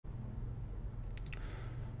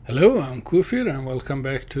Hello, I'm Kufir and welcome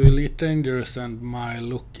back to Elite Dangerous and my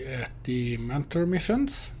look at the mentor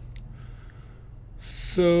missions.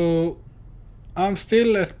 So, I'm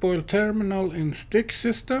still at Boyle Terminal in Stick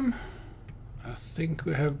System. I think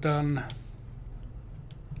we have done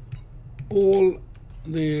all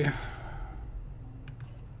the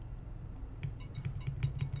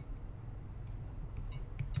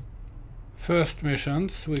first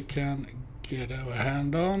missions we can get our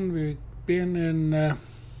hand on. We've been in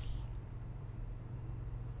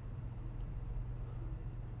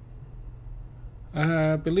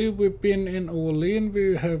I believe we've been in Orlean,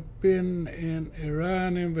 we have been in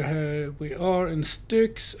Iran, and we are in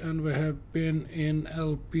Styx, and we have been in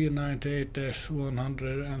LP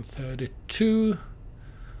 98-132.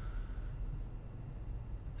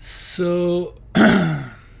 So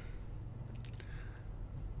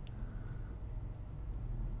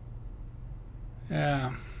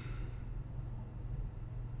yeah.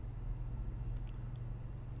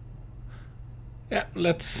 Yeah,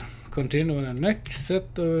 let's continue the next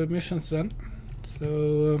set of missions then.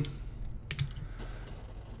 So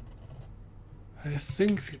I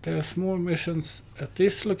think there's more missions at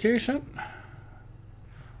this location.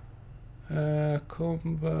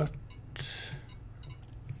 Combat.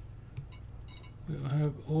 We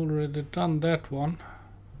have already done that one.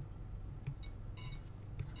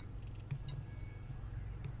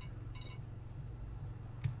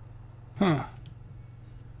 Huh.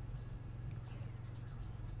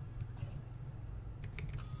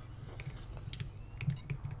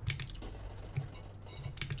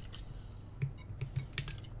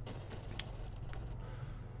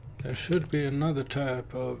 There should be another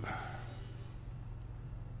type of...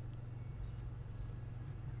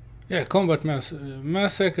 Yeah, combat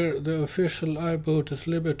massacre. The official I-boat is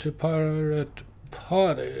Liberty Pirate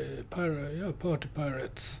Party. Party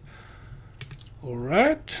Pirates.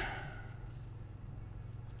 Alright.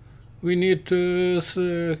 We need to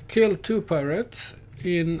kill 2 pirates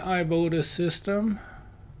in I-boat system.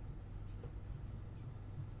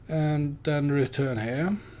 And then return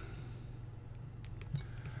here.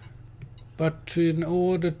 But in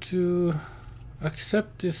order to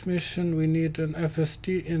accept this mission, we need an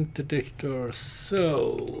FSD interdictor.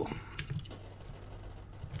 So,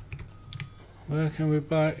 where can we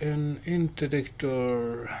buy an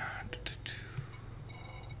interdictor?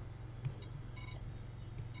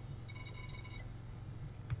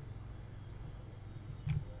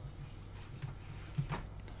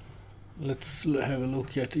 Let's have a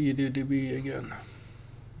look at EDDB again.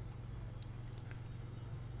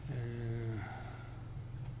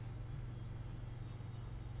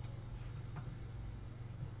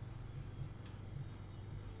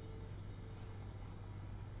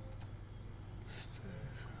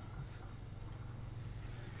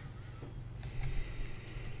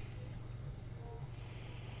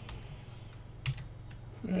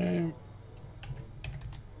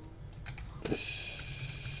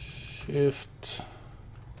 Shift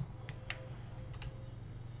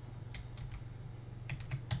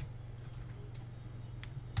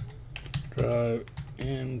drive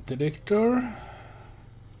interdictor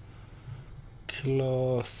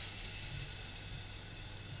class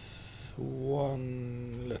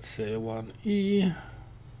 1, let's say 1E.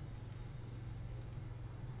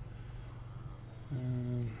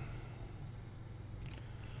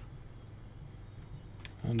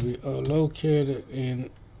 And we are located in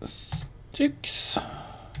Styx.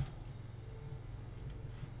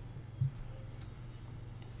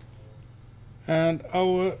 And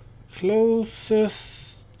our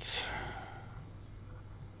closest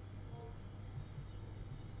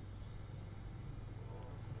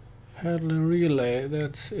Hadley relay,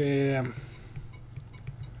 that's a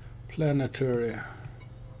planetary.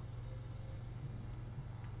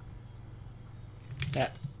 Yeah,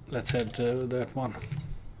 let's head to that one.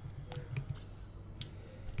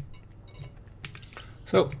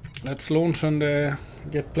 So let's launch and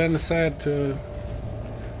get planetside to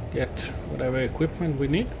get whatever equipment we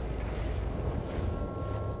need.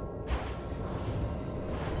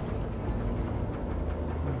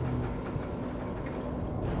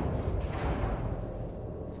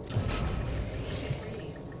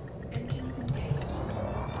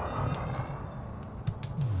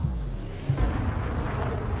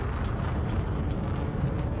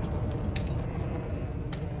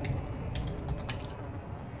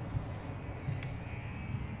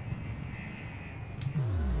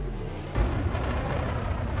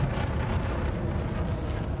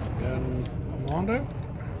 Commander.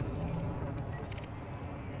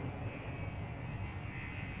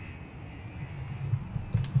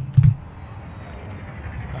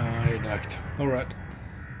 I ducked. Alright.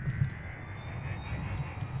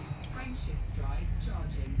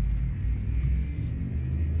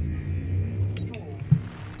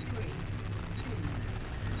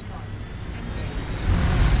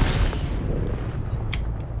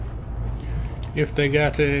 If they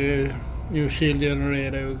got a new shield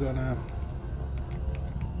generator, we're gonna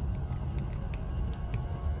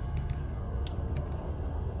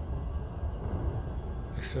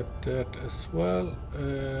accept that as well.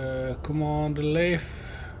 Command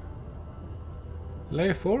Leif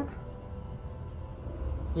or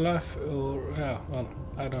yeah, well,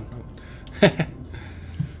 I don't know.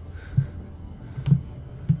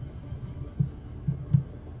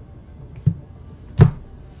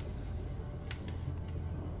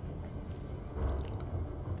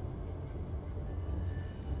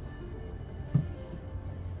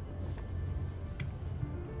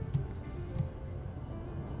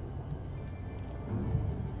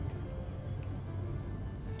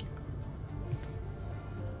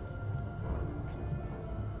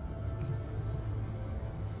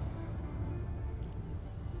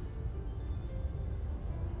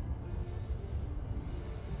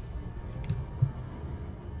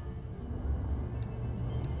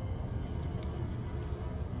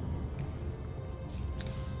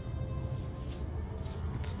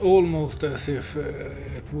 Almost as if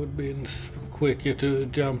it would be quicker to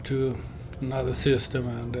jump to another system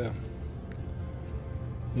and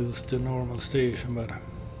use the normal station, but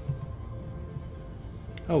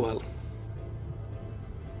oh well.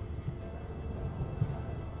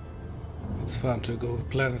 It's fun to go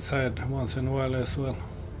planet side once in a while as well.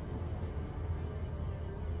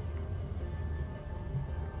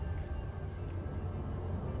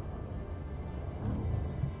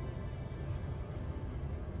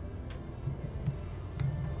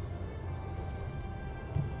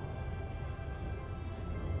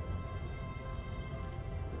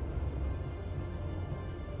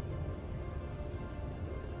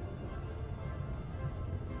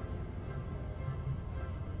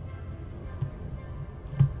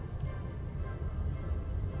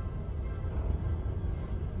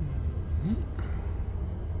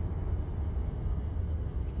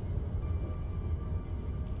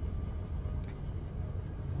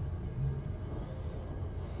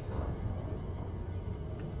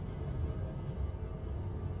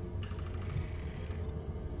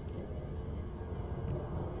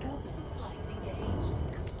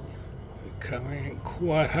 Coming in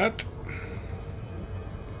quite hot.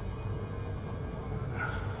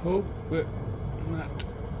 Hope we're not.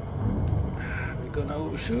 We're gonna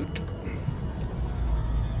overshoot.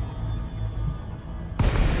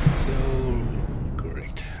 So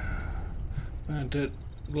great. And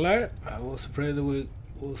glad. I was afraid that we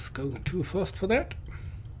was going too fast for that.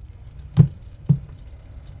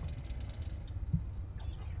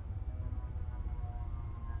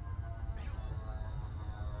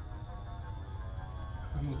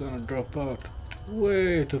 I'm gonna drop out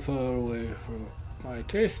way too far away from my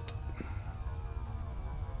taste.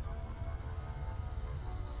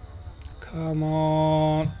 Come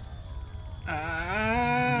on.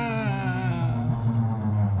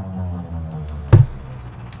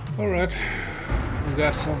 Alright, we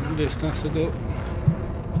got some distance to go.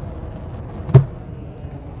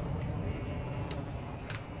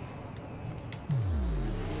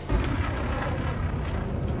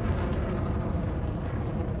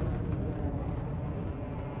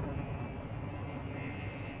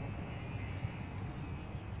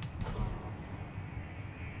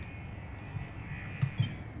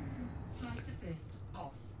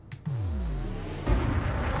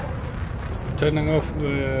 Turning off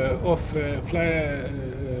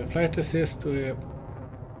flight assist, we're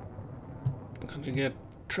gonna get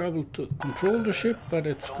trouble to control the ship, but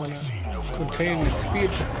it's gonna contain the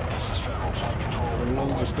speed for a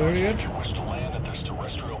longer period.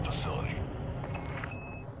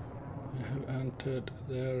 We have entered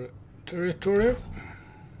their territory.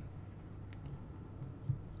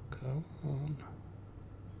 Come on.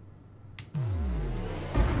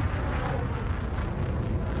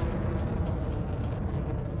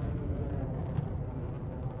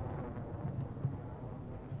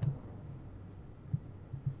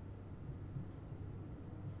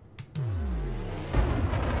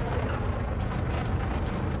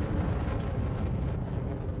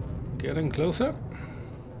 Getting closer.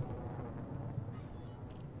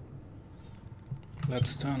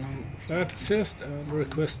 Let's turn on flight assist and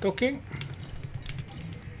request docking.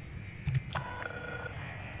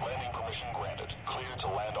 Landing permission granted. Cleared to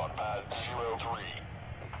land on pad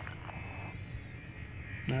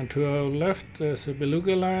 03. And to our left there's a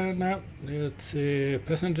beluga liner now. It's a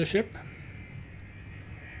passenger ship.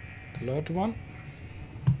 The large one.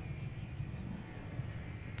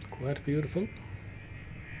 Quite beautiful.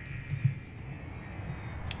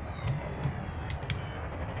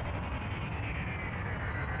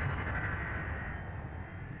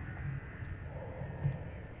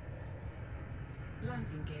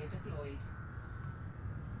 Landing gear deployed.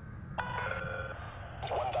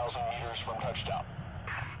 1,000 meters from touchdown.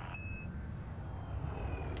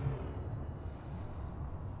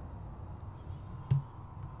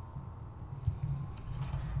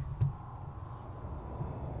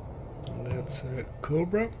 That's a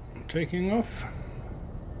Cobra taking off.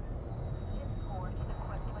 This port is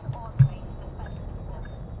equipped with automated defense systems.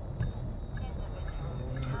 Individuals who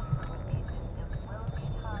tamper with these systems will be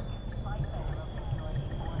targeted by federal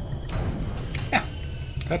security forces. Yeah,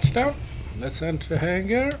 touchdown. Let's enter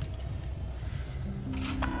hangar.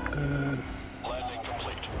 Landing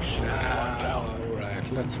complete. Alright,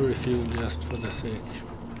 let's refuel just for the sake.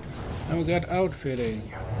 And we got outfitting.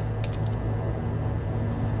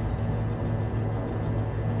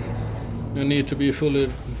 You need to be fully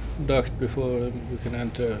docked before you can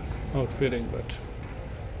enter outfitting, but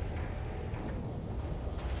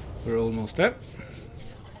we're almost there.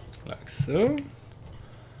 Like so.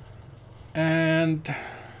 And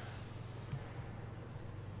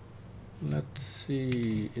let's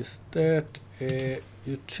see, is that a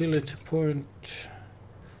utility point?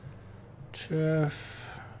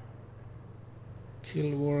 Chaff,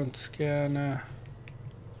 kill warrant scanner.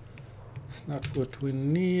 It's not what we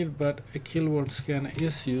need, but a kill warrant scanner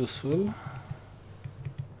is useful.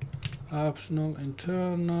 Optional,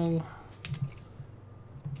 internal.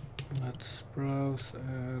 Let's browse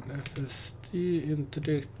and FSD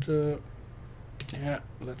interdictor. Yeah,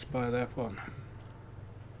 let's buy that one.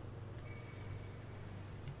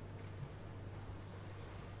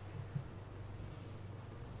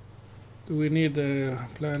 Do we need the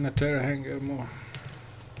planetary hangar more?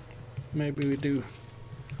 Maybe we do.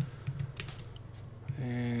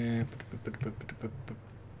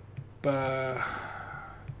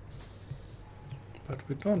 But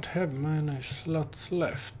we don't have many slots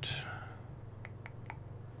left.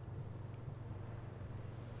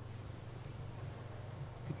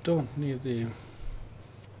 We don't need the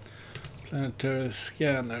planetary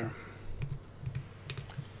scanner.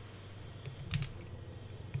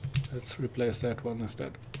 Let's replace that one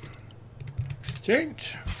instead.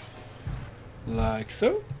 Exchange. Like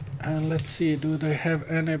so. And let's see, do they have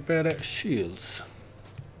any better shields?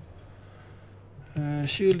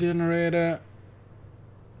 Shield generator,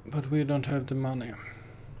 but we don't have the money.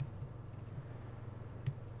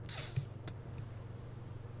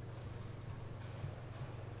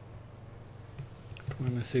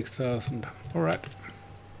 26,000. All right.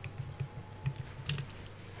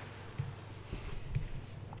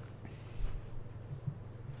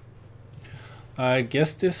 I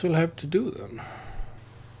guess this will have to do then.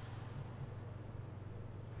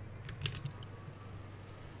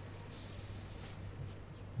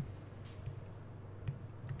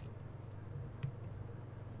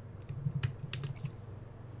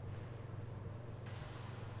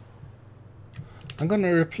 I'm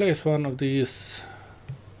gonna replace one of these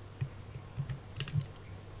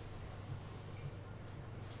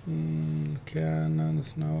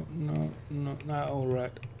cannons. No, all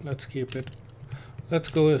right, let's keep it. Let's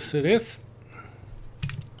go as it is.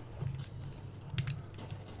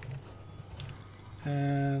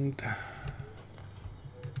 And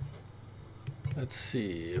let's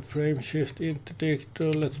see, frame shift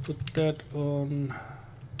interdictor, let's put that on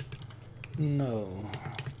no,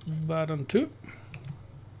 button 2.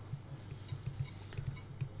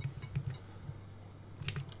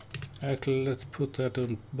 Actually, let's put that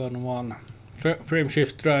on button 1. Frame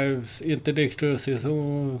shift drives interdictors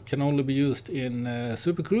can only be used in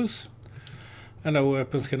supercruse, and our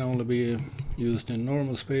weapons can only be used in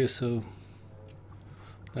normal space, so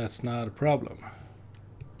that's not a problem.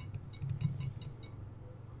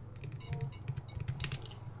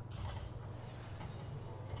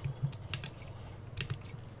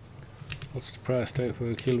 What's the price tag for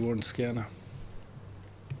a kill warrant scanner?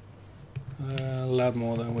 A lot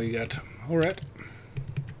more than we get. Alright.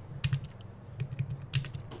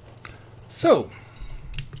 So,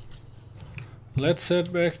 let's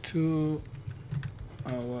head back to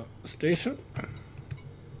our station.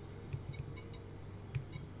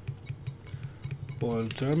 Oil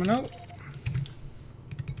terminal.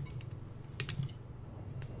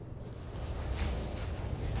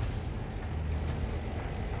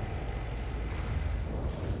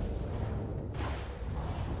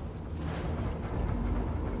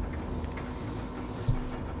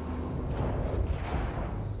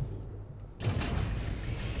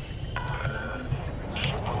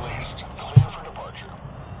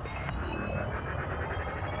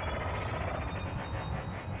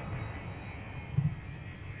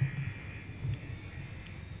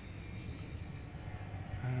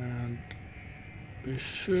 we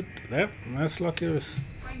should... There, Massacre is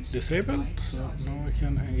disabled, so now we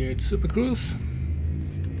can engage supercruse.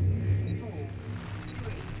 4, 3,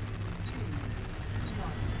 2, 1,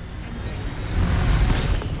 engage.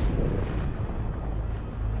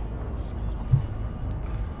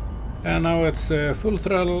 And now it's full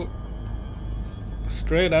throttle,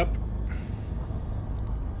 straight up,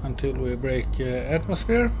 until we break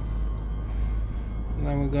atmosphere. And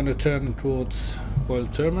then we're gonna turn towards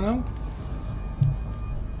world terminal.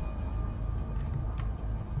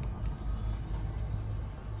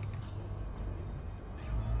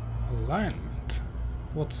 Alignment?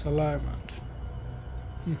 What's alignment?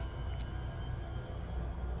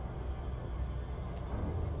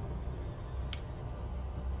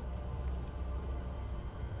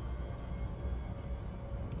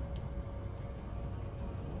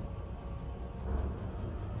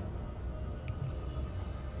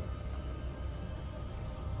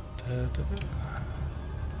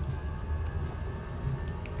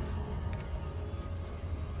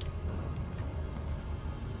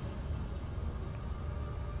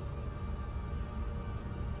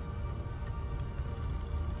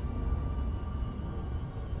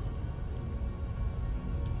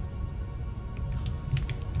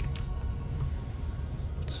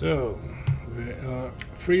 So, we are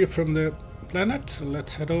free from the planet, so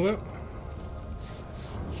let's head over.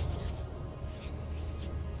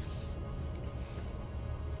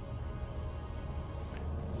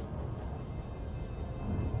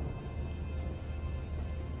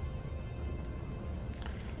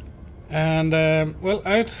 And, well,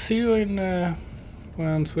 I'll see you in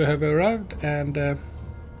once we have arrived and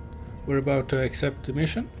we're about to accept the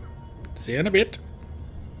mission. See you in a bit.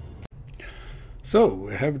 So,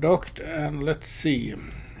 we have docked, and let's see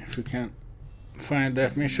if we can find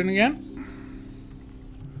that mission again.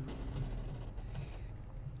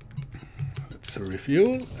 Let's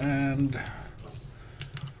refuel and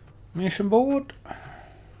mission board.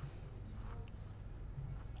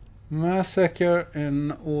 Massacre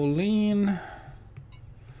in Orlean.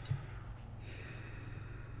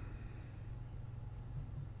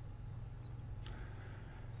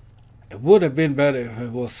 It would have been better if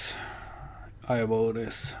it was about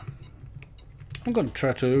this. I'm gonna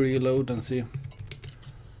try to reload and see.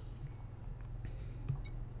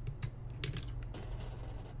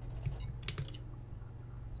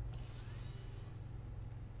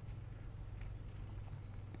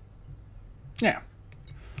 Yeah.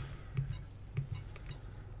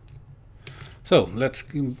 So let's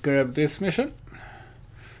grab this mission.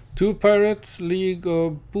 2 pirates, League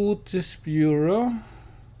of Booties Bureau.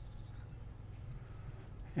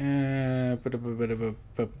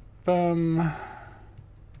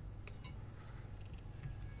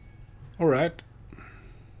 Alright,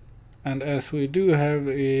 and as we do have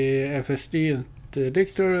a FSD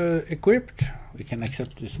interdictor equipped, we can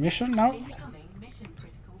accept this mission now. Incoming mission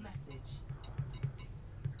critical message.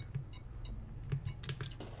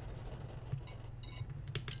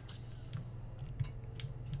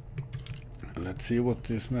 Let's see what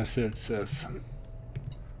this message says.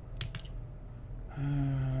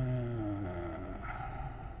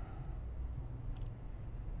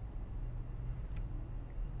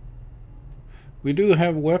 We do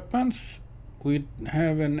have weapons. We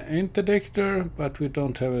have an interdictor, but we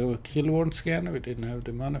don't have a kill warrant scanner. We didn't have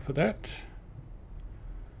the money for that.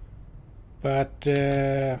 But,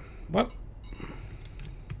 well.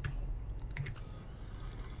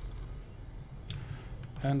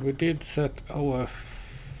 And we did set our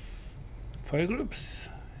fire groups.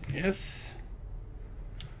 Yes.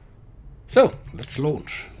 So, let's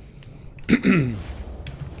launch.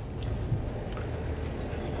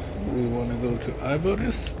 We want to go to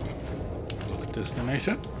Ivories, lock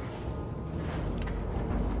destination.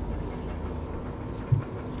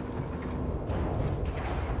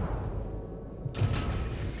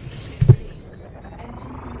 Ship released.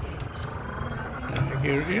 Engines engaged.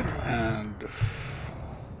 Gear in and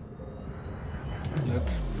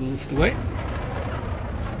let's boost away.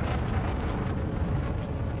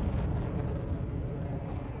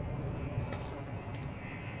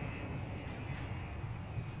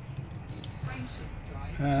 Frame shift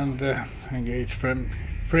drive. And engage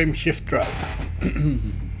frame shift drive.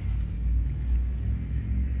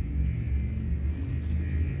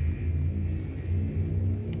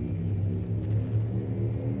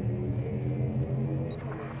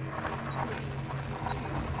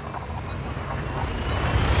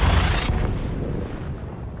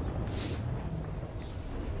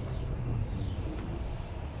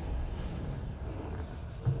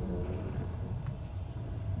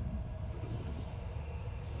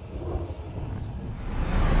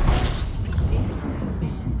 Incoming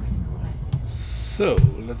So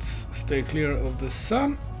let's stay clear of the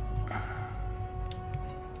sun.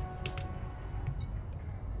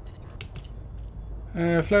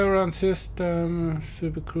 Fly around system,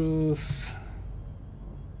 supercruise.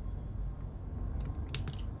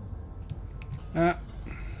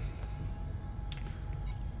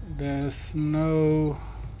 There's no.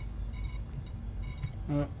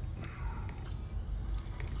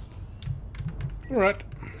 Alright.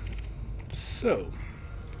 So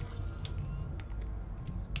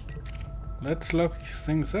let's lock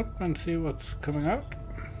things up and see what's coming out.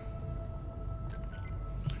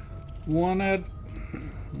 Wanted.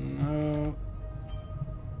 No,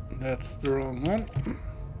 that's the wrong one.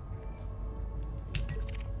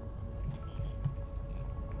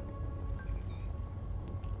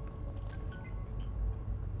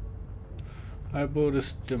 I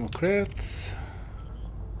bought Democrats.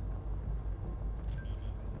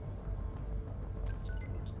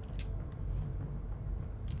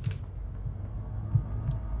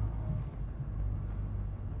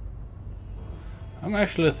 I'm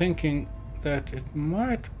actually thinking that it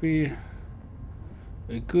might be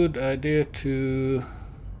a good idea to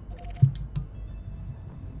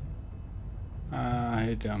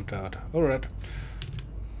he jumped out. Alright.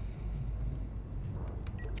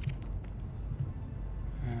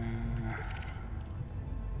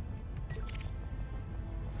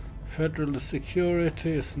 Federal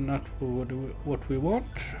security is not what we want.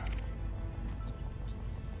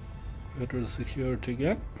 Federal security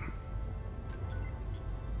again.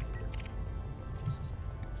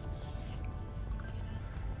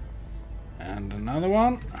 And another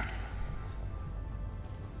one.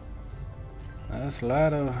 There's a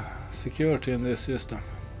lot of security in this system.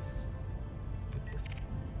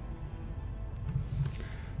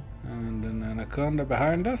 And an anaconda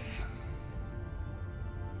behind us.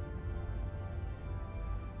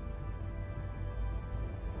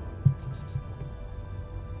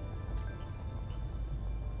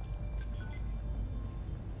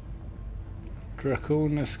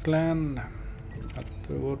 Draconis clan, not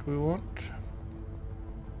what we want.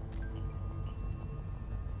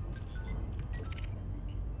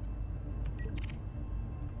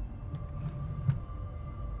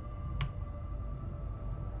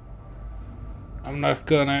 I'm not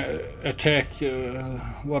gonna attack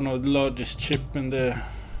one of the largest ship in the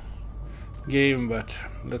game, but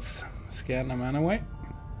let's scan them anyway.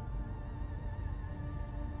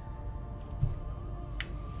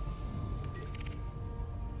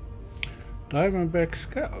 Diamondback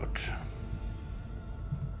Scout.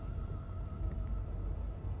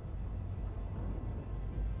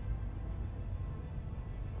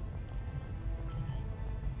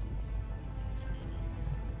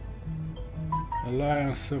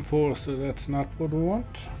 Alliance Enforcer, that's not what we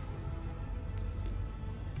want.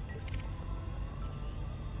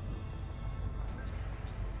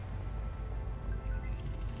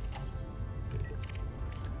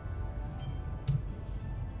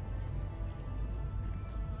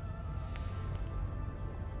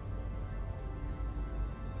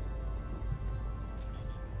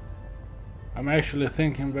 I'm actually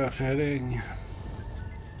thinking about heading.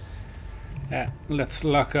 Yeah, let's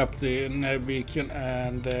lock up the nav beacon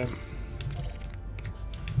and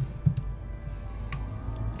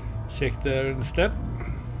check there instead.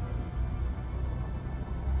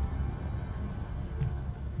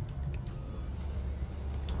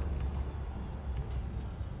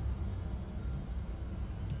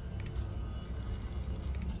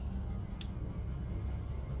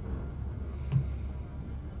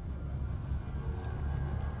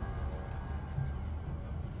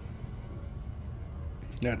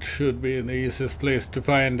 That should be the easiest place to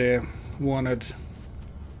find a wanted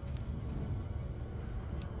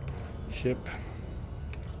ship.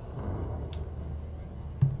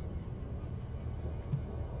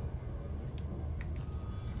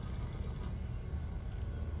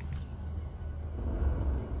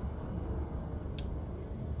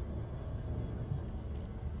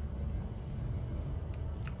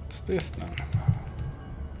 What's this now?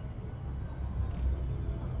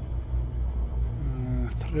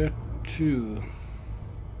 Threat 2.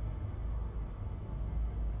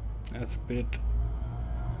 That's a bit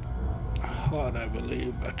hard, I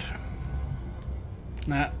believe, but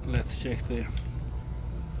nah, let's check the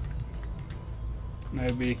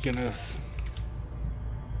nav beacon as.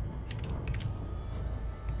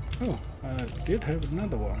 Oh, I did have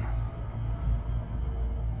another one.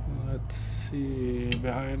 Let's see,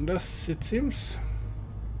 behind us it seems.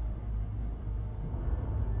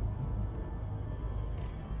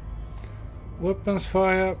 Weapons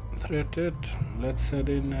fire, threated. Let's head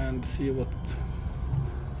in and see what's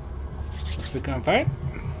we can find.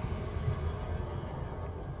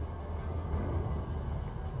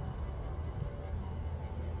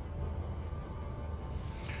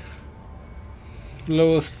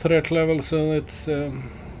 Lowest threat level, so it's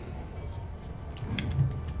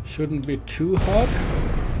shouldn't be too hard.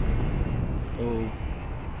 Oh,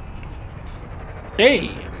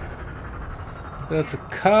 damn! That's a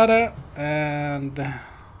cutter and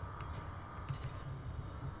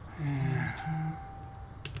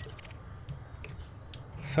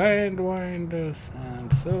sidewinders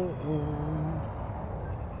and so on.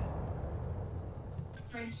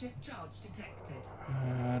 Frameshift charge detected.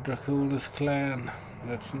 Draconis clan.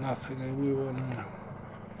 That's nothing we wanna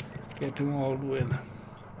get involved with.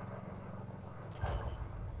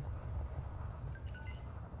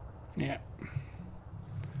 Yeah.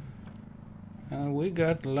 And we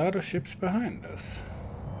got a lot of ships behind us.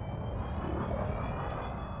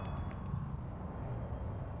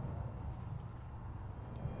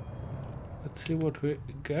 Let's see what we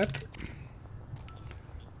got.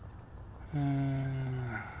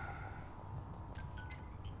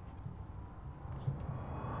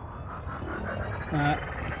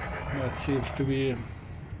 That seems to be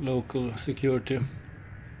local security.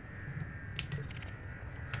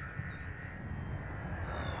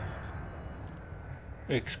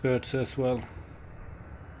 Experts as well.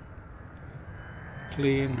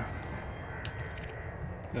 Clean.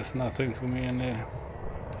 There's nothing for me in there.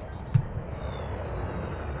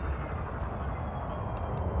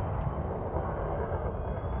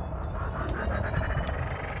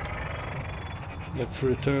 Let's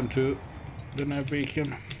return to the nav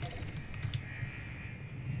beacon.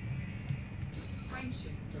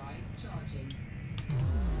 Frameshift drive charging.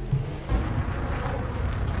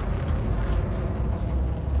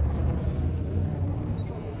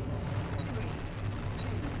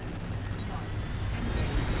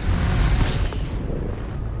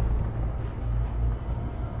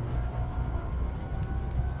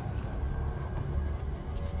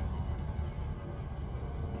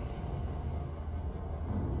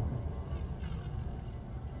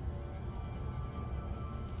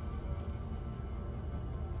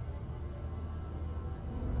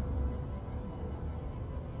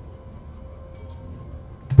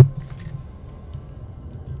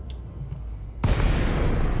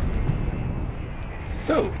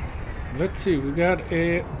 So, let's see, we got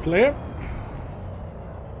a player.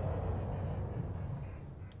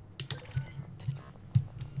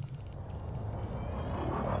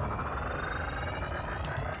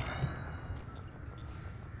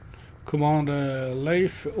 Commander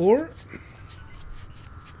Leif Orr.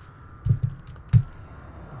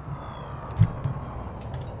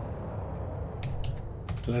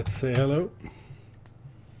 Let's say hello.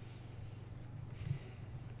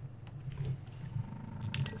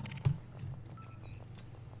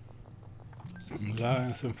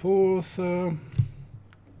 Alliance Enforcer.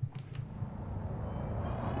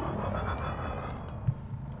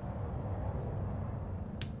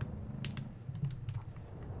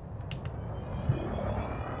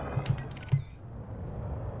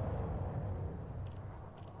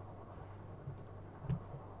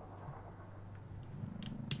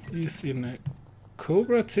 He's in a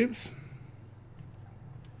Cobra, it seems.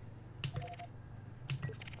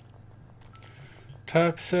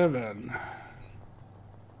 Type 7.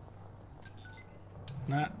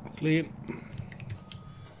 Nah, clean.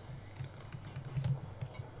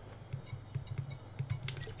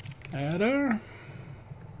 Adder.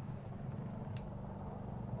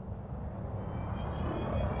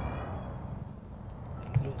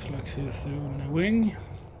 Looks like she's on a wing.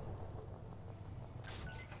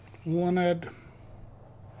 Wanted.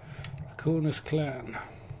 Draconis clan.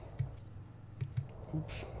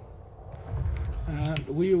 Oops. And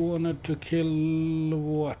we wanted to kill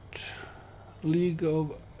what? League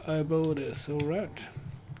of Ibodes, alright.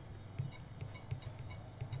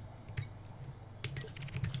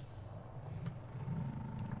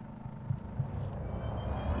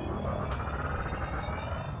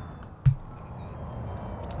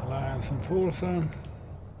 Alliance Enforcer.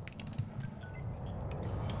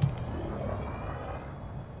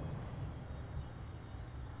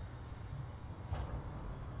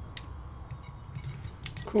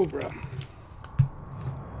 Cobra.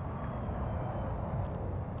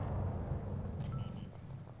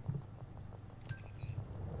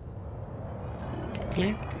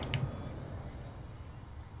 Clean.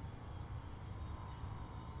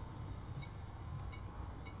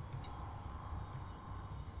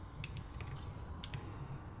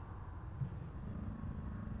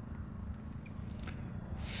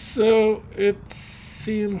 So it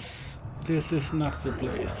seems this is not the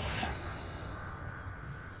place.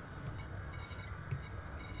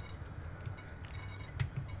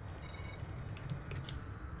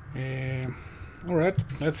 Alright,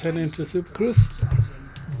 let's head into supercruise. Charging.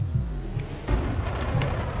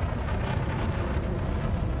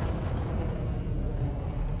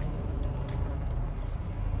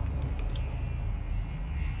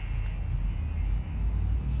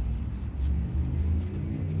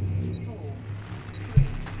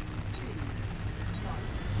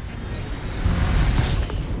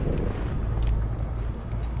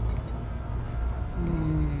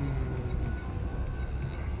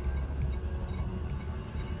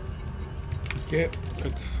 Okay,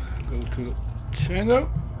 let's go to Chango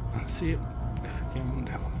and see if we can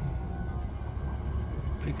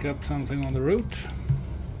pick up something on the route.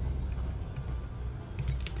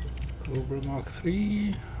 Cobra Mark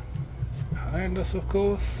 3, it's behind us, of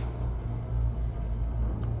course.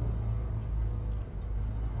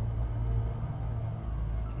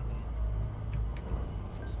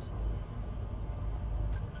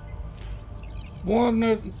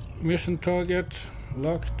 One mission target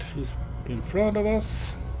locked. He's in front of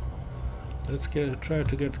us. Let's try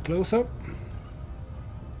to get closer.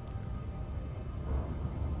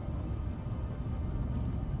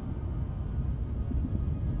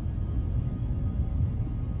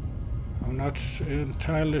 I'm not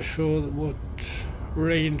entirely sure what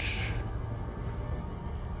range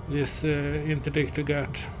this interdictor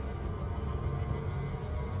got.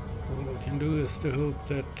 All I can do is to hope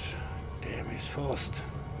that... Damn, he's fast.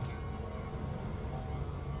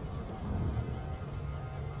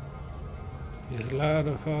 He's a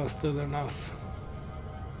lot faster than us.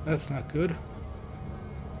 That's not good.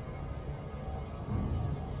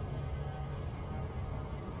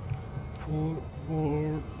 Pull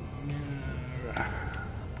more near.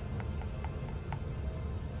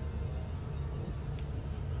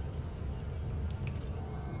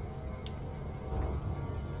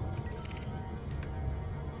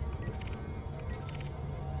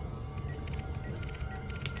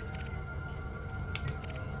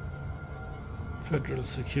 Federal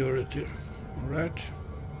security. All right.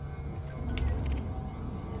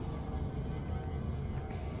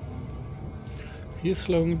 He's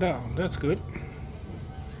slowing down. That's good.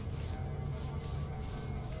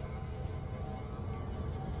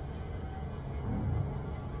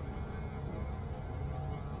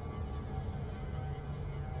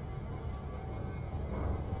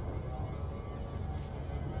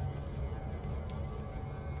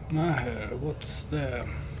 Now here, what's there?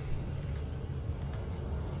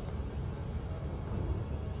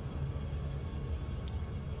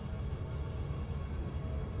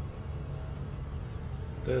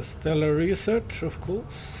 The stellar research, of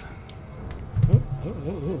course.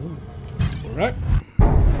 Alright.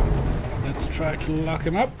 Let's try to lock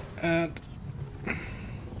him up and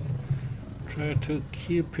try to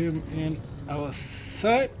keep him in our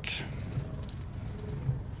sight.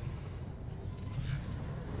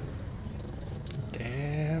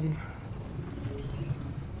 Damn.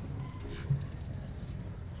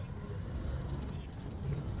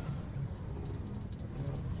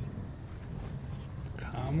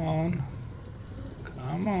 Come on.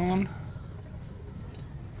 Come on.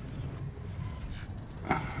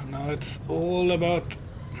 Now it's all about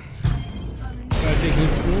fighting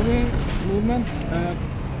his movements.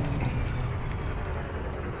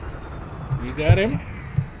 We got him.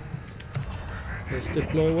 Let's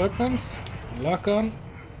deploy weapons. Lock on.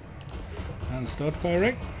 And start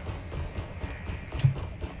firing.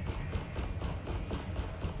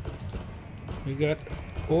 We got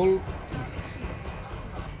all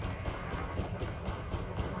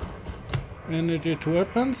energy to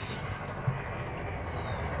weapons.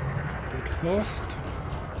 Bit fast.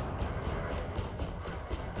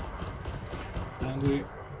 And we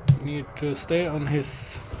need to stay on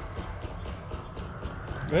his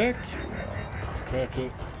back. Try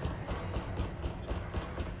to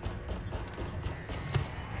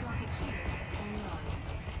Target shields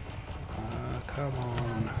online. come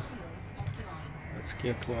on. Shields offline. Let's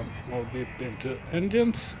get one more beep into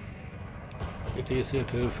engines. It's easier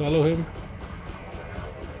to follow him.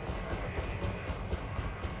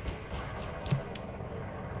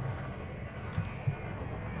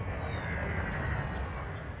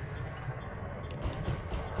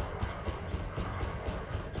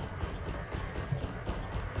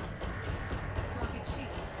 Target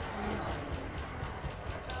shields online.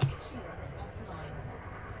 Target shields offline.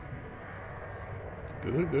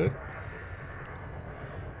 Good, good.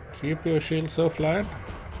 Keep your shields offline.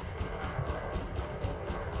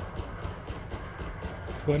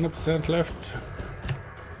 20% left.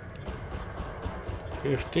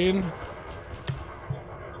 15.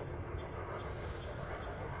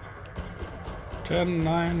 10,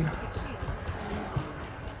 9, Target shields online.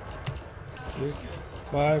 6,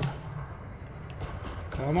 5.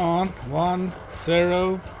 Come on. 1,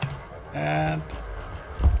 0, and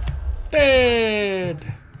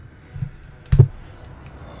dead.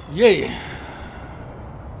 Yay.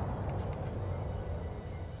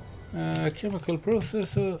 Chemical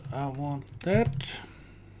processor. I want that.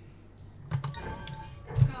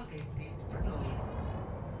 Cargo scope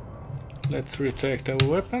deployed. Let's retract our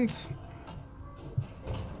weapons.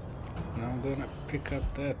 Now I'm gonna pick up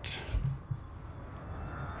that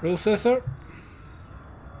processor.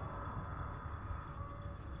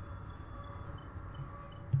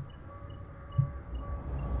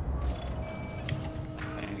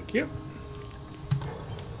 Thank you.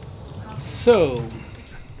 So,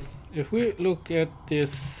 if we look at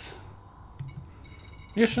this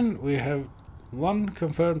mission, we have 1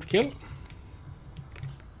 confirmed kill.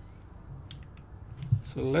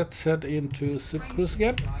 So let's head into supercruse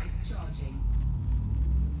again. Drive charging.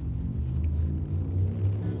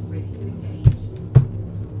 Ready to engage. 4,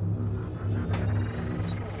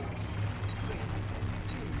 3,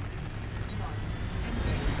 2, 1.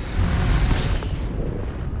 Engage.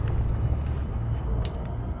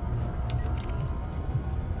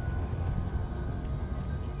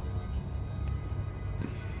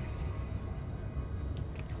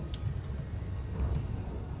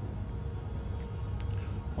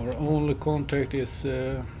 Our only contact is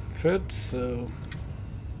Fed, so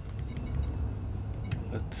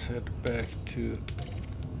let's head back to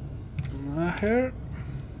here.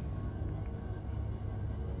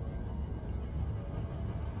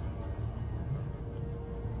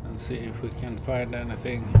 And see if we can find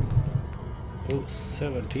anything. Oh,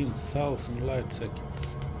 17,000 light seconds.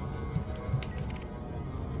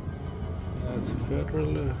 That's a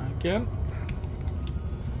federal again.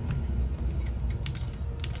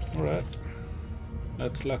 Alright,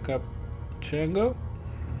 let's lock up Django.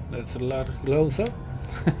 That's a lot closer.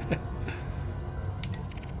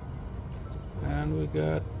 And we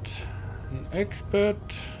got an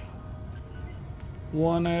expert,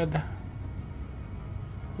 wanted,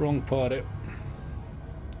 wrong party.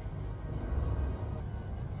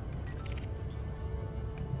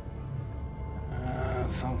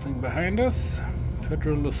 Something behind us,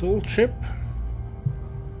 federal assault ship.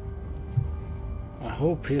 I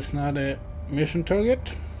hope he's not a mission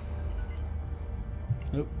target.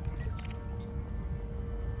 Nope.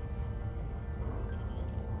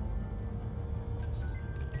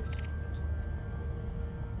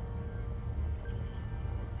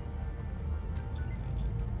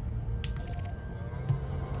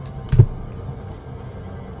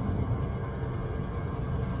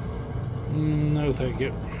 No, thank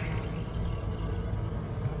you.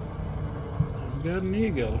 We got an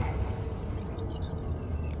eagle.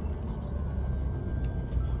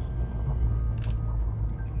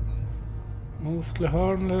 Mostly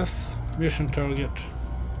harmless mission target.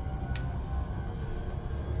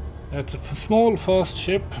 That's a small, fast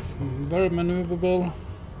ship, very maneuverable,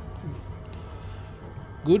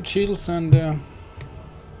 good shields and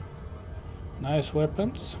nice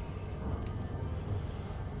weapons.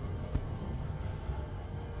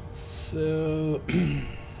 So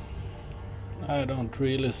I don't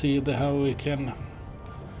really see how we can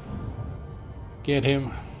get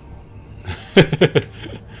him.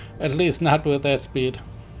 At least not with that speed.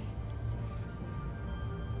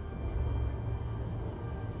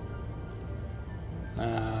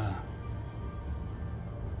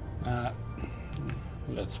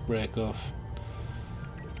 Let's break off.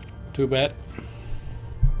 Too bad.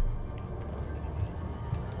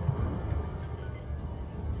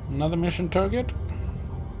 Another mission target.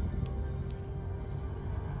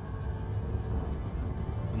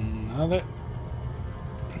 Another.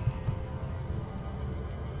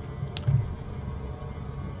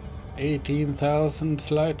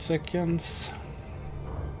 $18,000 light seconds.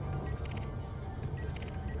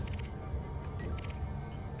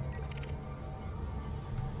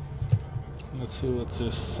 Let's see what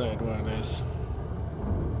this side one is.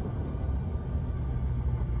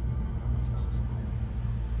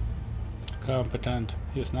 Competent.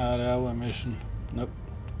 He's not our mission. Nope.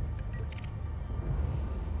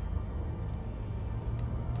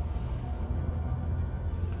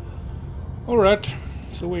 Alright.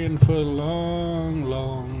 So we're in for a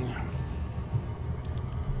long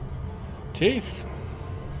chase.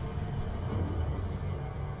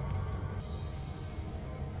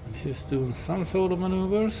 And he's doing some sort of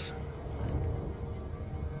maneuvers.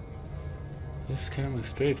 He's coming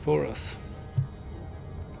straight for us.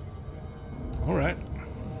 Alright.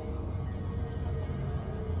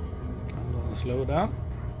 I'm gonna slow down.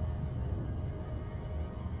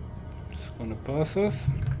 Just gonna pass us.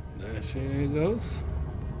 There she goes.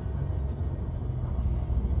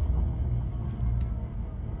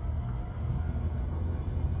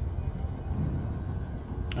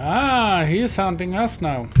 Ah, he's hunting us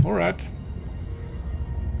now. Alright.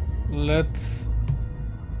 Let's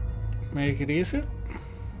make it easy.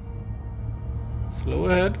 Slow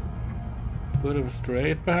ahead. Put him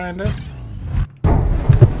straight behind us.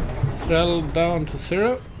 Throttle down to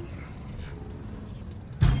 0.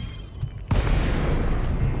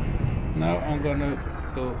 Now I'm gonna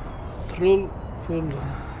go through full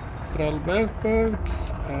throttle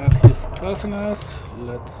backwards, and he's passing us.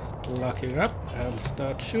 Let's lock him up and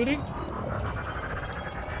start shooting.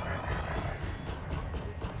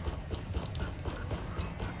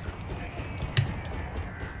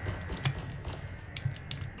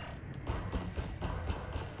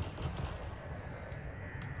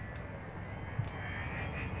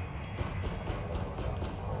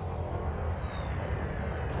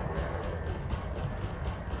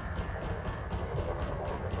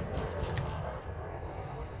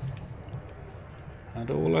 And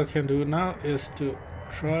all I can do now is to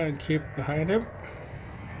try and keep behind him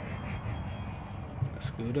as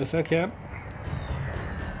good as I can.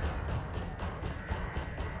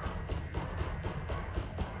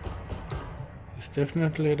 He's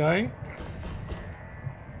definitely dying.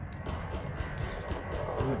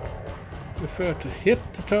 I would prefer to hit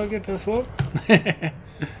the target as well.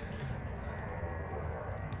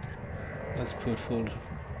 Let's put full.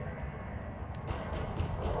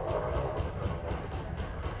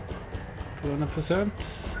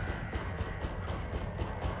 %.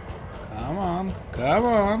 Come on, come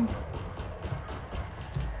on.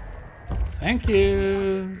 Thank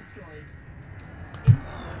you. Destroyed.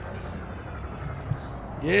 Incoming mission critical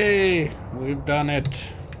message. Yay, we've done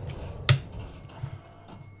it.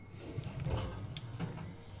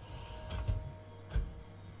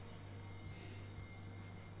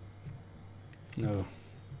 No,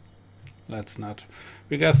 let's not.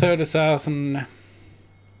 We got 30,000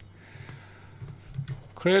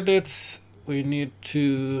 credits. We need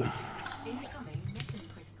to Incoming mission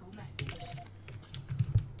critical message.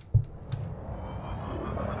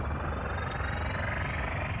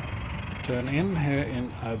 turn in here in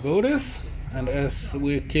Ibotis, and as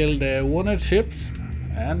we killed the wanted ships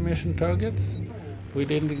and mission targets, we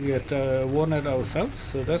didn't get wanted ourselves,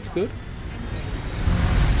 so that's good.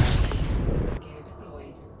 Gear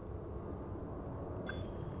deployed.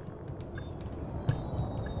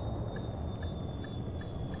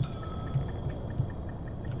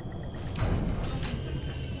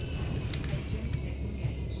 Agents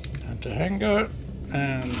disengaged. Enter hangar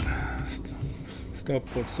and stop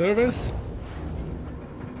port service.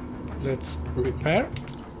 Let's repair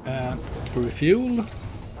and refuel,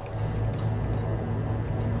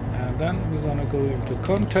 and then we're gonna go into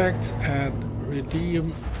contacts and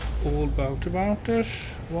redeem all bounty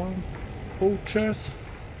vouchers.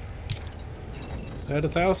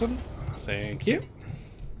 30,000. Thank you.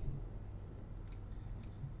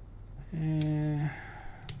 And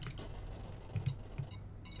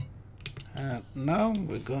now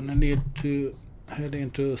we're gonna need to head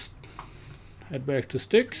back to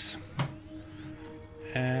Styx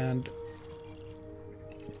and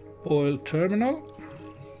oil terminal.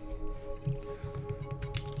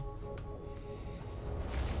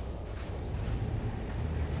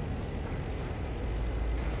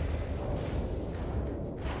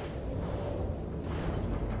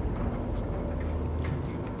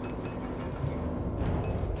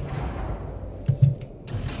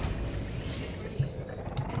 Ship released.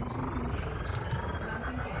 Engines engaged.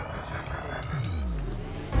 Landing gear retracted.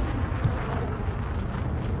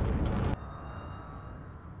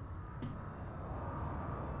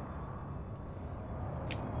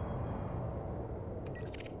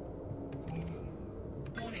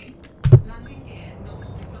 Warning. Landing gear not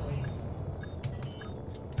deployed.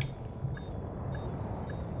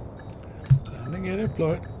 Landing gear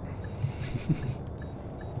deployed.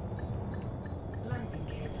 Landing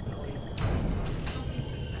gear deployed. Docking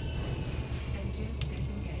successful. Engines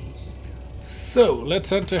disengaged. So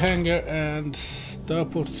let's enter hangar and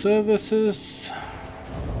starport services.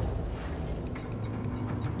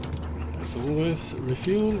 As always,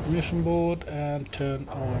 refuel, mission board, and turn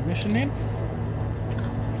our mission in.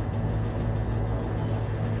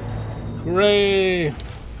 Hooray!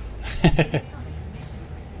 Incoming mission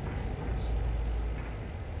critical message.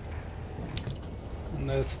 And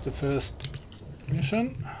that's the first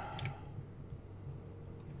mission.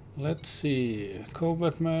 Let's see,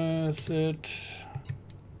 combat message.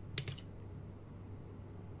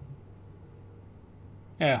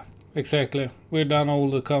 Yeah, exactly. We've done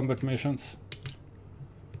all the combat missions.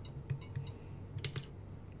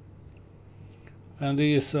 And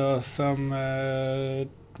these are some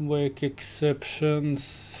wake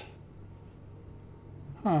exceptions.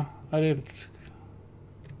 Huh, I didn't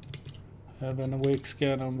have an wake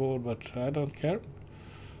scan on board, but I don't care.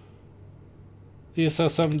 These are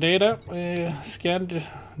some data scanned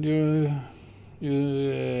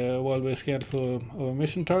while we scan for our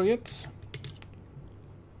mission targets.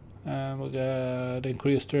 And we got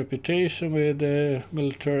increased reputation with the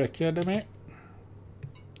military academy.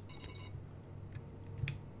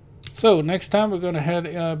 So next time we're gonna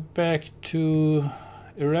head back to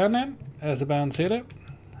Iran as a bound city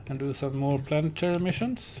and do some more planetary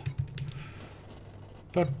missions.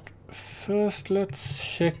 But first let's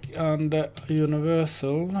check on the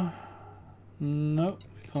Universal. No,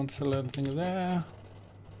 we can't sell anything there.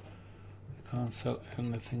 We can't sell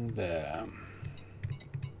anything there.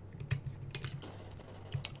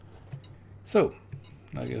 So,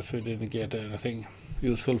 I guess we didn't get anything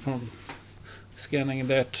useful from scanning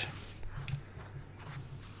that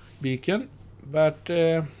beacon, but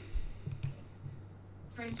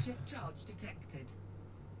Frameshift charge detected.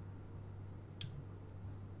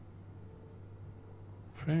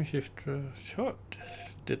 frameshift shot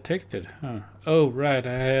detected. Huh. Oh right,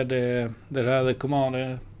 I had that other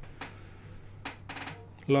command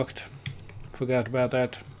locked. Forgot about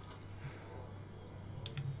that.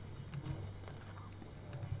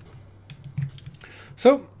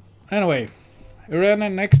 So anyway,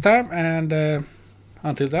 Iran next time, and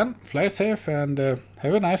until then, fly safe and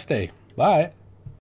have a nice day. Bye.